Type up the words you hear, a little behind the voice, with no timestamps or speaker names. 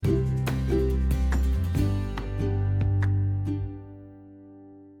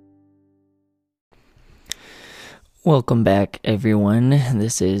Welcome back, everyone.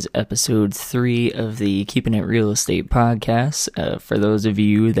 This is episode 3 of the Keeping It Real Estate podcast. For those of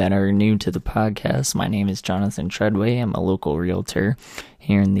you that are new to the podcast, my name is Jonathan Treadway. I'm a local realtor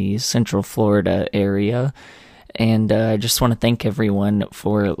here in the Central Florida area. And I just want to thank everyone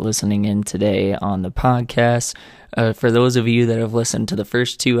for listening in today on the podcast. For those of you that have listened to the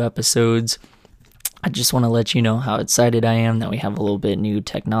first 2 episodes, I just want to let you know how excited I am that we have a little bit new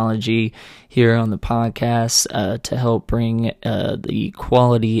technology here on the podcast to help bring the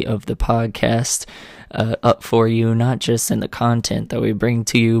quality of the podcast up for you, not just in the content that we bring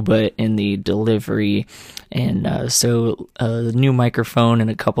to you, but in the delivery. And so the new microphone and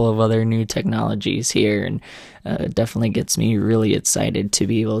a couple of other new technologies here, and it definitely gets me really excited to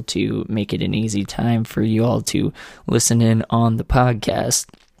be able to make it an easy time for you all to listen in on the podcast.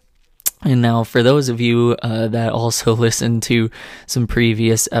 And now, for those of you that also listened to some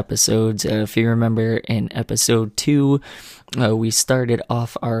previous episodes, if you remember in episode 2, we started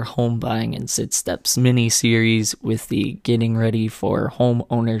off our home buying in 6 steps mini-series with the getting ready for home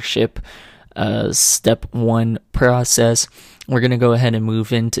ownership step 1 process. We're going to go ahead and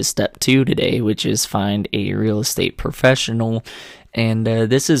move into step 2 today, which is find a real estate professional. And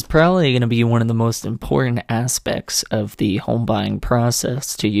this is probably going to be one of the most important aspects of the home buying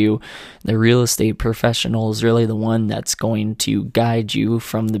process to you. The real estate professional is really the one that's going to guide you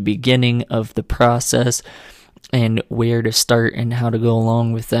from the beginning of the process and where to start and how to go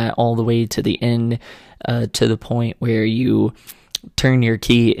along with that all the way to the end, to the point where you turn your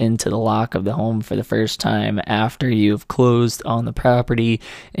key into the lock of the home for the first time after you've closed on the property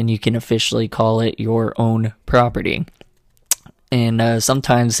and you can officially call it your own property. And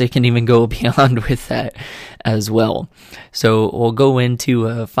sometimes they can even go beyond with that as well. So we'll go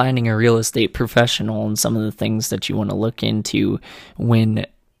into finding a real estate professional and some of the things that you want to look into when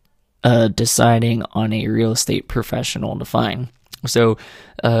deciding on a real estate professional to find. So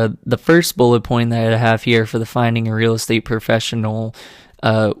the first bullet point that I have here for the finding a real estate professional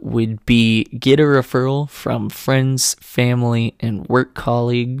would be get a referral from friends, family, and work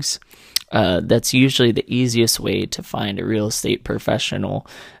colleagues. That's usually the easiest way to find a real estate professional.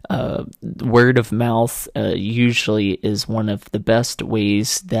 Word of mouth usually is one of the best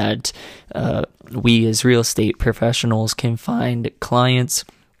ways that we as real estate professionals can find clients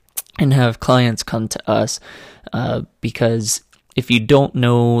and have clients come to us, because if you don't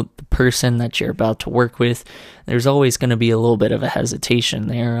know the person that you're about to work with, there's always going to be a little bit of a hesitation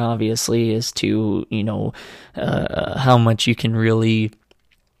there, obviously, as to, how much you can really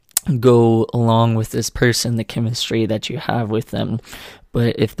go along with this person, the chemistry that you have with them.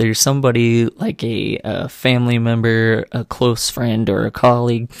 But if there's somebody like a family member, a close friend, or a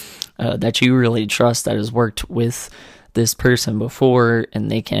colleague that you really trust that has worked with this person before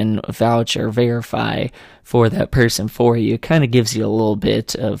and they can vouch or verify for that person for you, it kind of gives you a little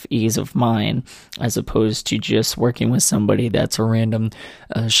bit of ease of mind as opposed to just working with somebody that's a random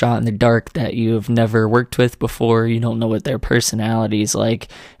shot in the dark that you've never worked with before. You don't know what their personality is like.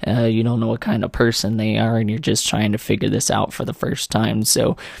 You don't know what kind of person they are, and you're just trying to figure this out for the first time.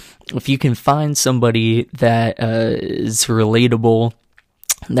 So if you can find somebody that is relatable,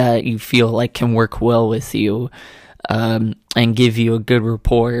 that you feel like can work well with you, and give you a good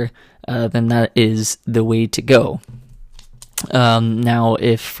rapport, then that is the way to go. Now,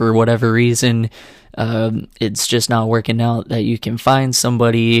 if for whatever reason it's just not working out, that you can find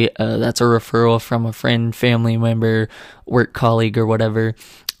somebody that's a referral from a friend, family member, work colleague, or whatever,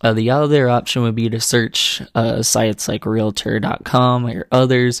 the other option would be to search sites like Realtor.com or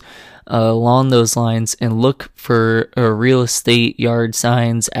others along those lines and look for real estate yard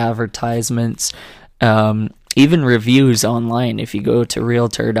signs, advertisements, even reviews online. If you go to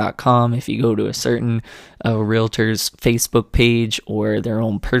Realtor.com, if you go to a certain realtor's Facebook page or their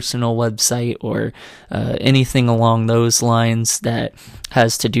own personal website or anything along those lines that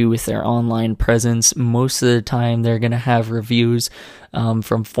has to do with their online presence, most of the time they're going to have reviews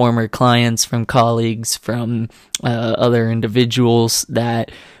from former clients, from colleagues, from other individuals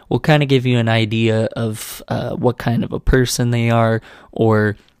that will kind of give you an idea of what kind of a person they are,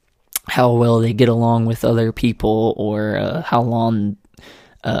 or how well they get along with other people, or how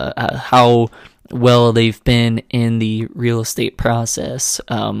well they've been in the real estate process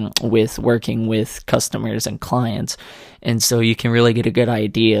with working with customers and clients. And so you can really get a good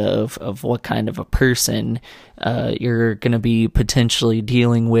idea of what kind of a person you're going to be potentially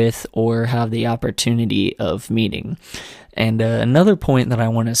dealing with or have the opportunity of meeting. And another point that I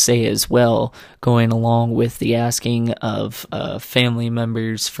want to say as well, going along with the asking of family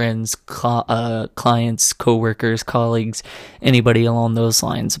members, friends, clients, coworkers, colleagues, anybody along those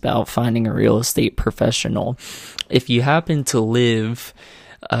lines about finding a real estate professional. If you happen to live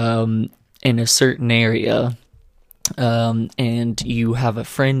in a certain area, and you have a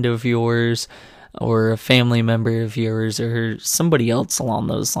friend of yours or a family member of yours or somebody else along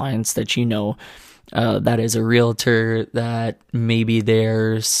those lines that you know that is a realtor, that maybe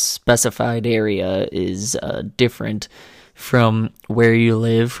their specified area is different from where you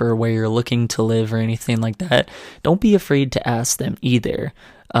live or where you're looking to live or anything like that, don't be afraid to ask them either.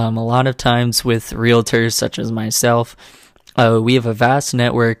 A lot of times with realtors such as myself, we have a vast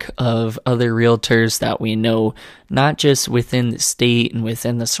network of other realtors that we know, not just within the state and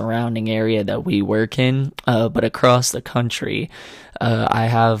within the surrounding area that we work in, but across the country. I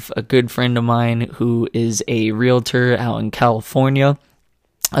have a good friend of mine who is a realtor out in California,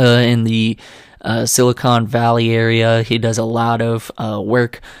 in the Silicon Valley area. He does a lot of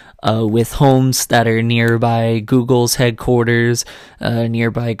work with homes that are nearby Google's headquarters,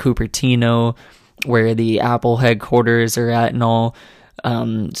 nearby Cupertino, where the Apple headquarters are at and all.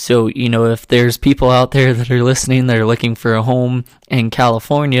 So, if there's people out there that are listening that are looking for a home in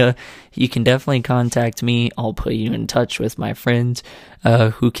California, you can definitely contact me. I'll put you in touch with my friends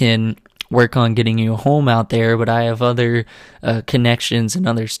who can work on getting you a home out there, but I have other connections in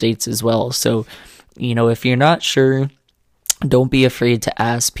other states as well. So, if you're not sure, don't be afraid to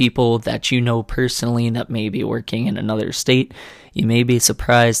ask people that you know personally that may be working in another state. You may be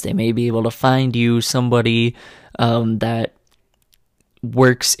surprised. They may be able to find you somebody that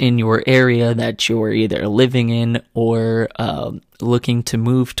works in your area that you're either living in or looking to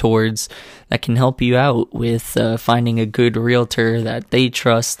move towards, that can help you out with finding a good realtor that they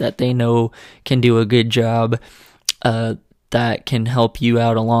trust, that they know can do a good job, that can help you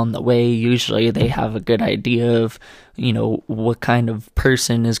out along the way. Usually they have a good idea of, what kind of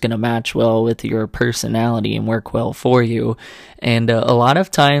person is going to match well with your personality and work well for you. And a lot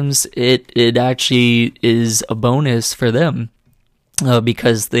of times it actually is a bonus for them.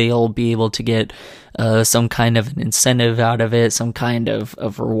 Because they'll be able to get some kind of an incentive out of it, some kind of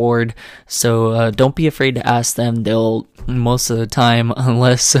reward. So don't be afraid to ask them. They'll, most of the time,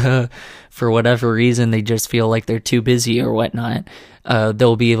 unless for whatever reason they just feel like they're too busy or whatnot,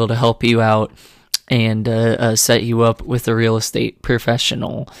 they'll be able to help you out and set you up with a real estate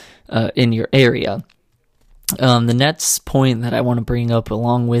professional in your area. The next point that I want to bring up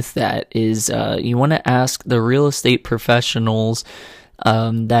along with that is you want to ask the real estate professionals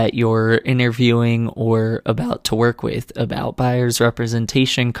that you're interviewing or about to work with about buyer's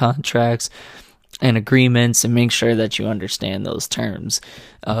representation contracts and agreements, and make sure that you understand those terms.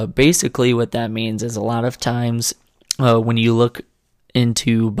 Basically what that means is a lot of times when you look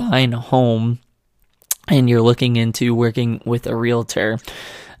into buying a home and you're looking into working with a realtor,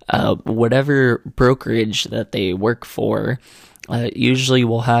 whatever brokerage that they work for usually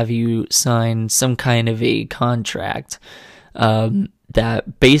will have you sign some kind of a contract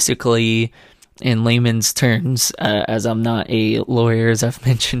that basically, in layman's terms, as I'm not a lawyer, as I've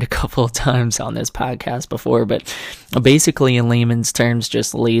mentioned a couple of times on this podcast before, but basically in layman's terms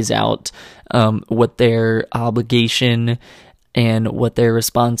just lays out what their obligation and what their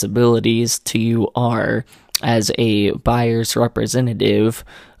responsibilities to you are as a buyer's representative,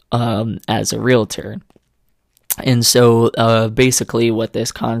 as a realtor. And so basically what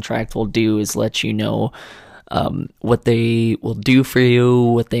this contract will do is let you know what they will do for you,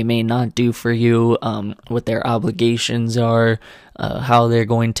 what they may not do for you, what their obligations are, how they're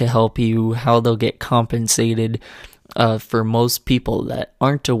going to help you, how they'll get compensated. For most people that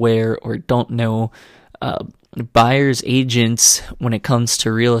aren't aware or don't know, buyer's agents, when it comes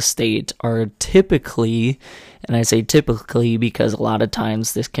to real estate, are typically, and I say typically because a lot of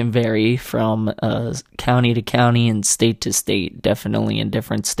times this can vary from county to county and state to state, definitely in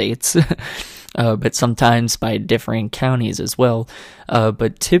different states, but sometimes by differing counties as well.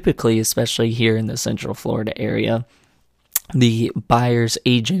 But typically, especially here in the Central Florida area, the buyer's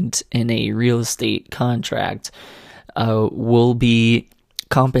agent in a real estate contract will be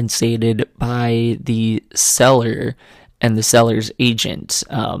compensated by the seller and the seller's agent.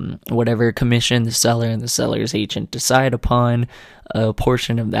 Whatever commission the seller and the seller's agent decide upon, a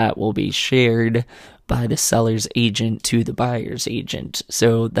portion of that will be shared by the seller's agent to the buyer's agent.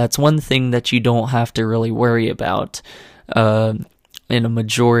 So that's one thing that you don't have to really worry about in a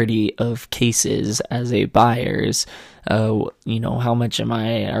majority of cases as a buyer's. How much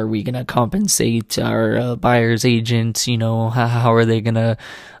are we going to compensate our buyer's agent? How are they going to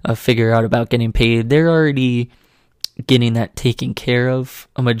figure out about getting paid? They're already getting that taken care of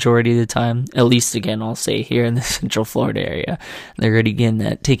a majority of the time. At least, again, I'll say here in the Central Florida area, they're already getting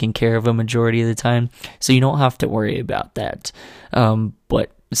that taken care of a majority of the time, so you don't have to worry about that.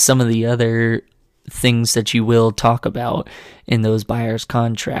 But some of the other things that you will talk about in those buyer's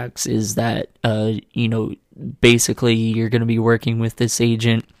contracts is that, basically you're going to be working with this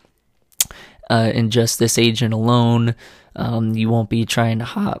agent, and just this agent alone. You won't be trying to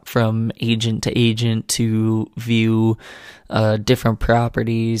hop from agent to agent to view different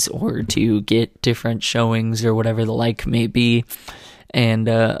properties or to get different showings or whatever the like may be, and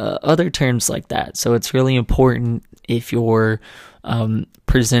other terms like that. So it's really important, if you're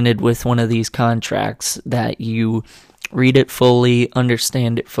presented with one of these contracts, that you read it fully,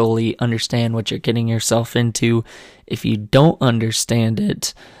 understand what you're getting yourself into. If you don't understand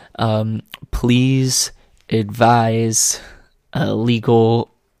it, please advise a legal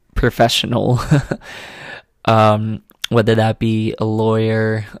professional, whether that be a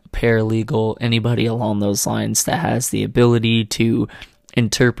lawyer, a paralegal, anybody along those lines that has the ability to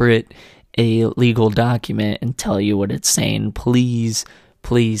interpret a legal document and tell you what it's saying. Please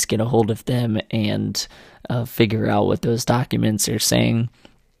get a hold of them and figure out what those documents are saying.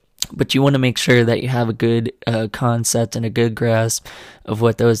 But you want to make sure that you have a good concept and a good grasp of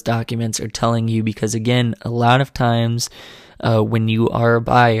what those documents are telling you, because again, a lot of times when you are a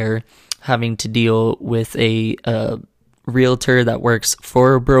buyer having to deal with a realtor that works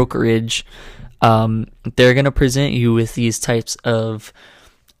for a brokerage, they're going to present you with these types of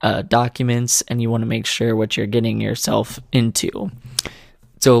documents, and you want to make sure what you're getting yourself into.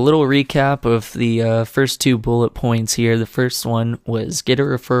 So a little recap of the first two bullet points here. The first one was get a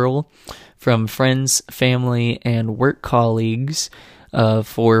referral from friends, family, and work colleagues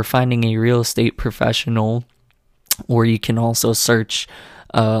for finding a real estate professional, or you can also search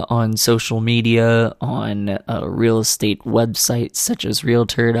on social media, on real estate websites such as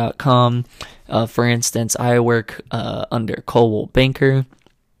Realtor.com. For instance, I work under Coldwell Banker.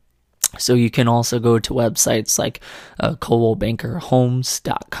 So you can also go to websites like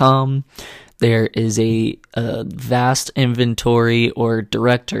ColdwellBankerHomes.com. There is a vast inventory, or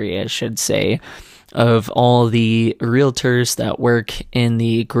directory, I should say, of all the realtors that work in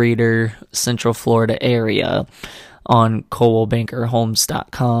the greater Central Florida area on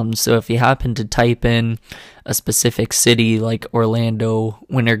ColdwellBankerHomes.com. So if you happen to type in a specific city like Orlando,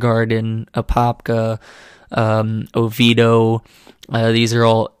 Winter Garden, Apopka, Oviedo, these are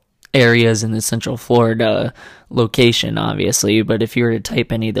all areas in the Central Florida location, obviously, but if you were to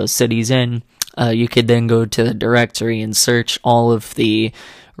type any of those cities in, you could then go to the directory and search all of the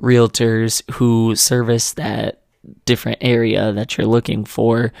realtors who service that different area that you're looking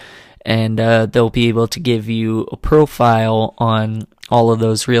for, and they'll be able to give you a profile on all of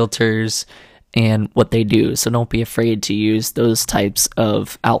those realtors and what they do. So don't be afraid to use those types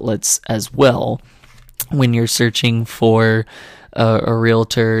of outlets as well when you're searching for a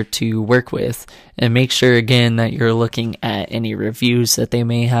realtor to work with, and make sure again that you're looking at any reviews that they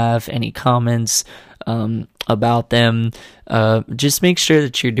may have, any comments about them. Just make sure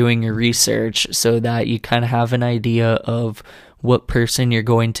that you're doing your research so that you kind of have an idea of what person you're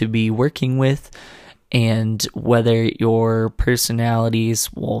going to be working with and whether your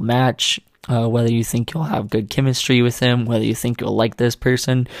personalities will match, whether you think you'll have good chemistry with them, whether you think you'll like this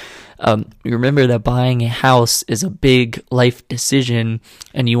person. Remember that buying a house is a big life decision,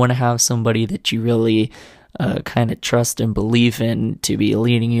 and you want to have somebody that you really kind of trust and believe in to be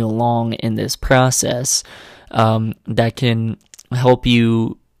leading you along in this process, that can help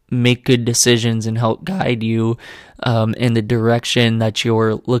you make good decisions and help guide you in the direction that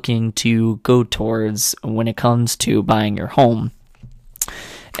you're looking to go towards when it comes to buying your home.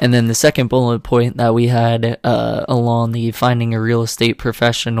 And then the second bullet point that we had along the finding a real estate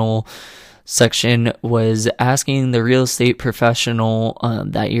professional section was asking the real estate professional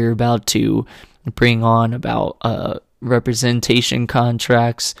that you're about to bring on about representation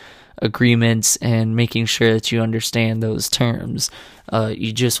contracts, agreements, and making sure that you understand those terms.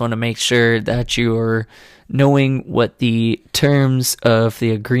 You just want to make sure that you're knowing what the terms of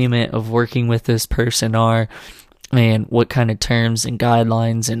the agreement of working with this person are, and what kind of terms and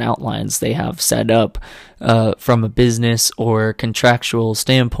guidelines and outlines they have set up from a business or contractual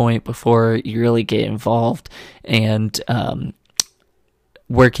standpoint before you really get involved and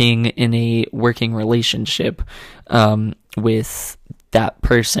working in a working relationship with that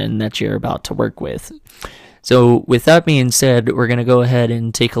person that you're about to work with. So with that being said, we're going to go ahead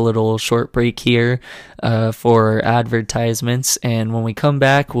and take a little short break here for advertisements, and when we come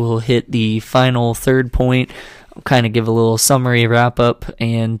back, we'll hit the final third point kind of give a little summary wrap up,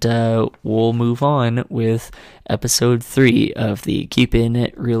 and we'll move on with episode 3 of the Keeping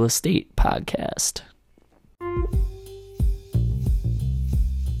It Real Estate podcast.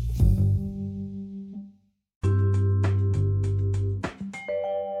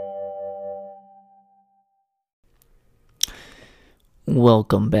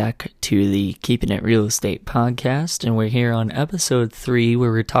 Welcome back to the Keeping It Real Estate podcast, and we're here on episode 3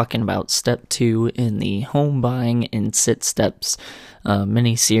 where we're talking about step 2 in the home buying in 6 steps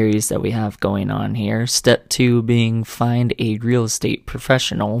mini series that we have going on here. Step 2 being find a real estate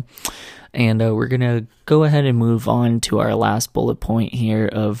professional, and we're going to go ahead and move on to our last bullet point here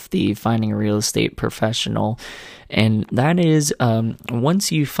of the finding a real estate professional. And that is,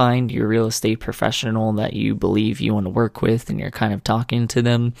 once you find your real estate professional that you believe you want to work with and you're kind of talking to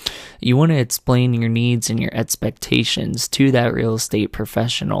them, you want to explain your needs and your expectations to that real estate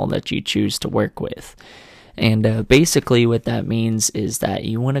professional that you choose to work with. And basically what that means is that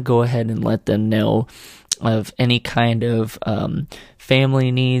you want to go ahead and let them know of any kind of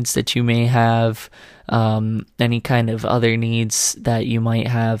family needs that you may have, any kind of other needs that you might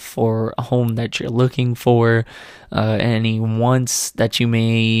have for a home that you're looking for, any wants that you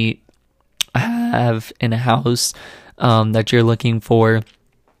may have in a house that you're looking for,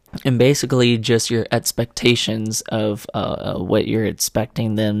 and basically just your expectations of what you're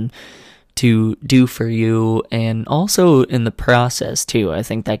expecting them to do for you, and also in the process too. I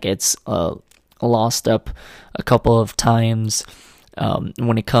think that gets lost up a couple of times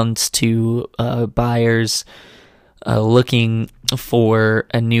when it comes to buyers looking for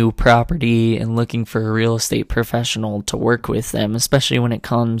a new property and looking for a real estate professional to work with them, especially when it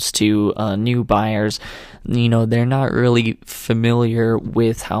comes to new buyers. You know, they're not really familiar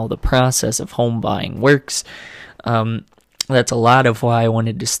with how the process of home buying works. That's a lot of why I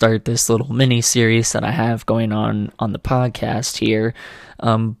wanted to start this little mini series that I have going on the podcast here.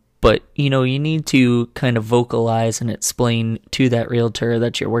 But, you know, you need to kind of vocalize and explain to that realtor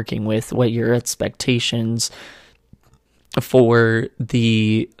that you're working with what your expectations for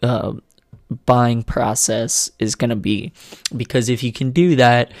the buying process is going to be. Because if you can do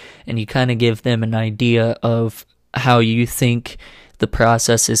that and you kind of give them an idea of how you think the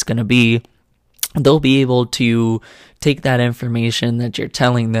process is going to be, they'll be able to take that information that you're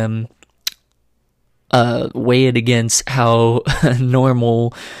telling them, weigh it against how a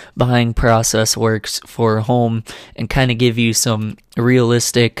normal buying process works for a home, and kind of give you some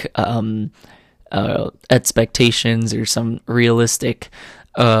realistic expectations or some realistic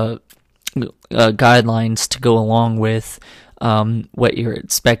guidelines to go along with what you're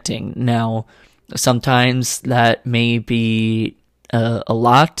expecting. Now, sometimes that may be a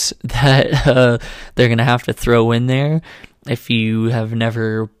lot that they're going to have to throw in there if you have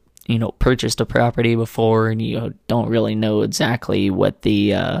never purchased a property before and you don't really know exactly what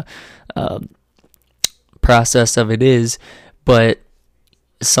the process of it is. But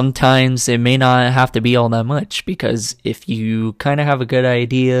sometimes it may not have to be all that much, because if you kind of have a good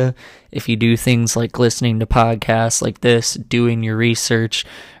idea, if you do things like listening to podcasts like this, doing your research,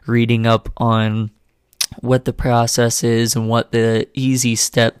 reading up on what the process is and what the easy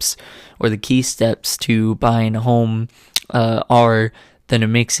steps or the key steps to buying a home are, then it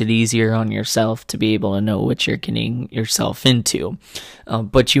makes it easier on yourself to be able to know what you're getting yourself into.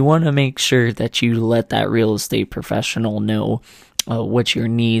 But you want to make sure that you let that real estate professional know what your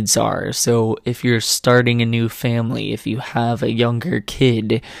needs are. So if you're starting a new family, if you have a younger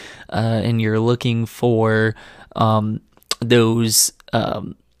kid, and you're looking for those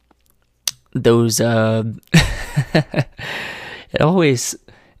it always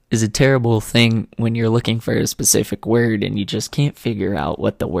is a terrible thing when you're looking for a specific word and you just can't figure out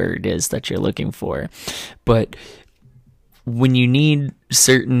what the word is that you're looking for. But when you need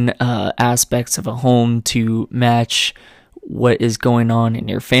certain aspects of a home to match what is going on in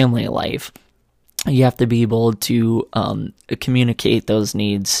your family life, you have to be able to communicate those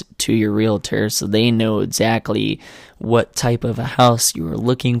needs to your realtor so they know exactly what type of a house you are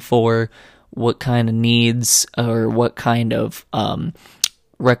looking for, what kind of needs or what kind of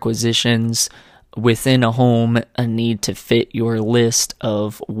requisitions within a home need to fit your list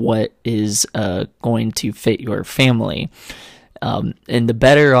of what is going to fit your family. And the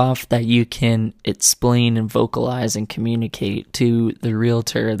better off that you can explain and vocalize and communicate to the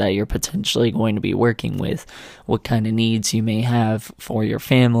realtor that you're potentially going to be working with what kind of needs you may have for your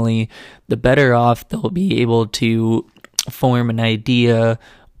family, the better off they'll be able to form an idea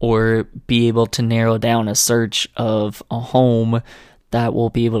or be able to narrow down a search of a home that will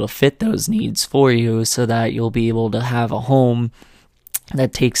be able to fit those needs for you, so that you'll be able to have a home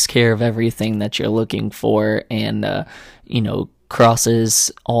that takes care of everything that you're looking for and,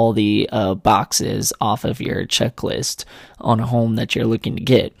 crosses all the boxes off of your checklist on a home that you're looking to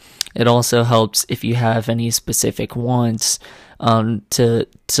get. It also helps if you have any specific wants to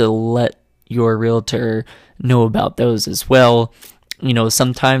let your realtor know about those as well.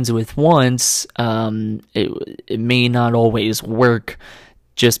 Sometimes with wants, it may not always work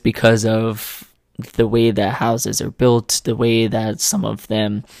just because of the way that houses are built, the way that some of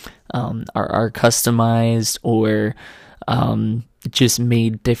them are customized or just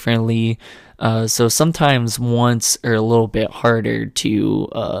made differently. So sometimes wants are a little bit harder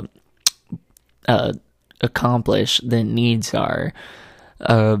to accomplish than needs are.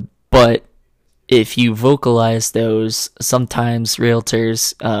 But if you vocalize those, sometimes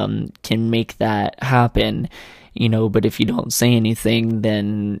realtors can make that happen. But if you don't say anything,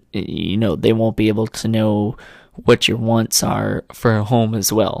 then, they won't be able to know what your wants are for a home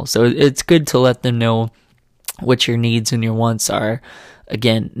as well. So it's good to let them know what your needs and your wants are.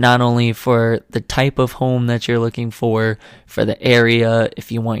 Again, not only for the type of home that you're looking for the area,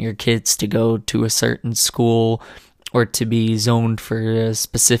 if you want your kids to go to a certain school or to be zoned for a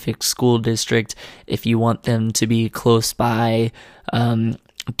specific school district, if you want them to be close by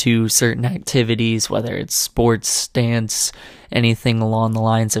to certain activities, whether it's sports, dance, anything along the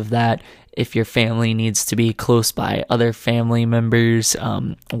lines of that. If your family needs to be close by other family members,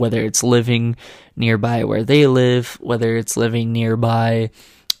 whether it's living nearby where they live, whether it's living nearby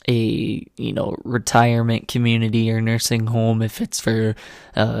a retirement community or nursing home, if it's for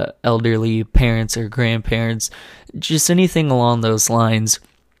elderly parents or grandparents, just anything along those lines.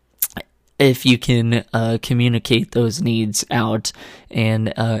 If you can communicate those needs out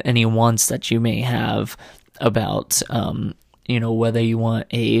and any wants that you may have about whether you want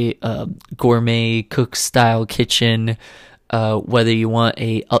a gourmet cook style kitchen, whether you want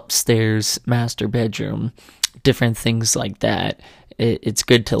a upstairs master bedroom, different things like that. It's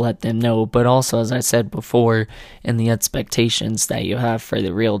good to let them know, but also, as I said before, in the expectations that you have for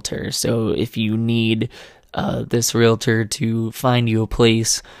the realtor. So if you need this realtor to find you a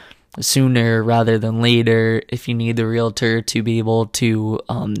place sooner rather than later, if you need the realtor to be able to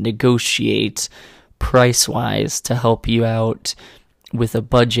negotiate price-wise to help you out with a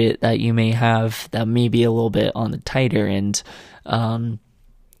budget that you may have that may be a little bit on the tighter end,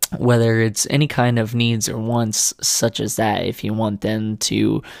 whether it's any kind of needs or wants such as that, if you want them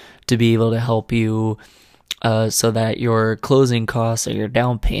to be able to help you so that your closing costs or your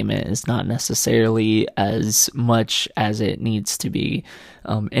down payment is not necessarily as much as it needs to be.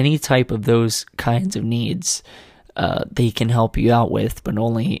 Any type of those kinds of needs, they can help you out with, but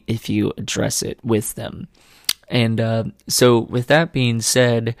only if you address it with them. And so with that being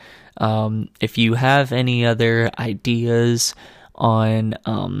said, if you have any other ideas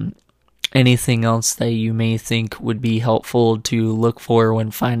on anything else that you may think would be helpful to look for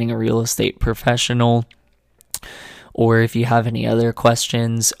when finding a real estate professional, or if you have any other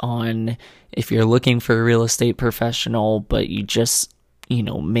questions on if you're looking for a real estate professional, but you just,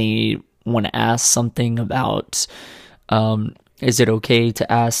 may want to ask something about, is it okay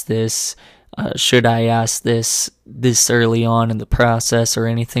to ask this? Should I ask this early on in the process or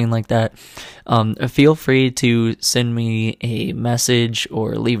anything like that? Feel free to send me a message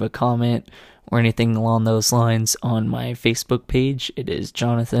or leave a comment or anything along those lines on my Facebook page. It is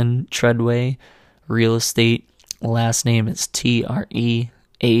Jonathan Treadway Real Estate. Last name is Treadway.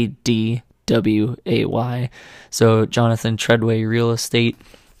 So Jonathan Treadway Real Estate.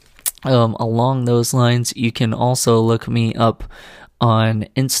 Along those lines, you can also look me up on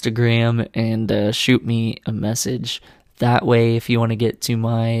Instagram and shoot me a message that way if you want to get to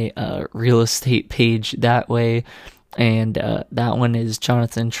my real estate page that way. And that one is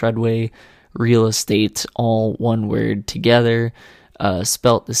Jonathan Treadway Real Estate, all one word together,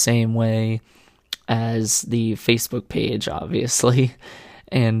 spelt the same way as the Facebook page, obviously.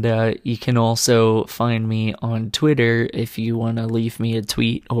 And you can also find me on Twitter if you want to leave me a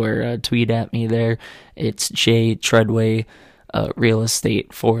tweet or tweet at me there. It's J Treadway Real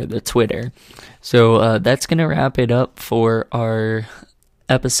Estate for the Twitter. So that's going to wrap it up for our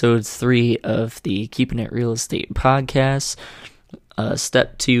episode 3 of the Keeping It Real Estate podcast.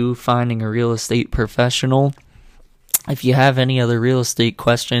 Step 2, finding a real estate professional. If you have any other real estate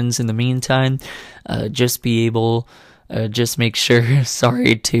questions in the meantime, just make sure,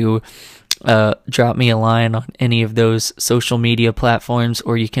 to drop me a line on any of those social media platforms,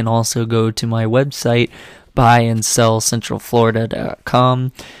 or you can also go to my website,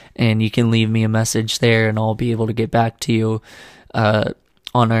 buyandsellcentralflorida.com, and you can leave me a message there and I'll be able to get back to you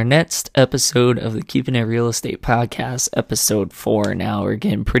on our next episode of the Keeping It Real Estate podcast, episode 4, now we're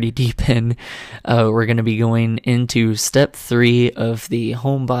getting pretty deep in, we're going to be going into step 3 of the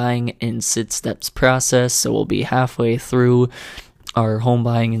home buying in 6 steps process. So we'll be halfway through our home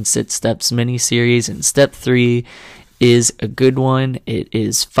buying in 6 steps mini-series, and step 3 is a good one. It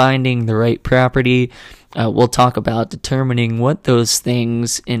is finding the right property. We'll talk about determining what those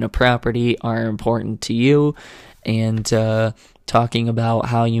things in a property are important to you, and talking about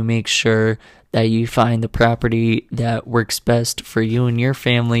how you make sure that you find the property that works best for you and your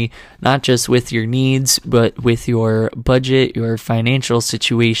family, not just with your needs, but with your budget, your financial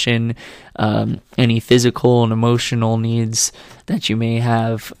situation, any physical and emotional needs that you may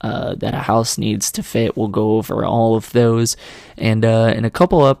have that a house needs to fit. We'll go over all of those. And in a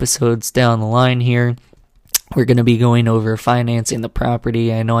couple episodes down the line here, we're going to be going over financing the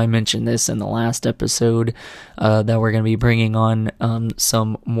property. I know I mentioned this in the last episode, that we're going to be bringing on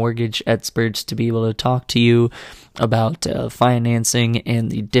some mortgage experts to be able to talk to you about financing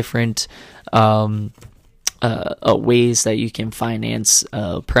and the different ways that you can finance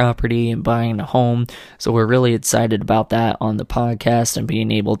property and buying a home. So we're really excited about that on the podcast and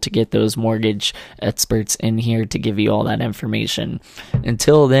being able to get those mortgage experts in here to give you all that information.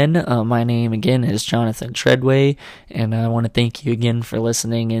 Until then, my name again is Jonathan Treadway, and I want to thank you again for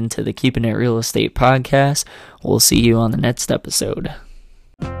listening into the Keeping It Real Estate podcast. We'll see you on the next episode.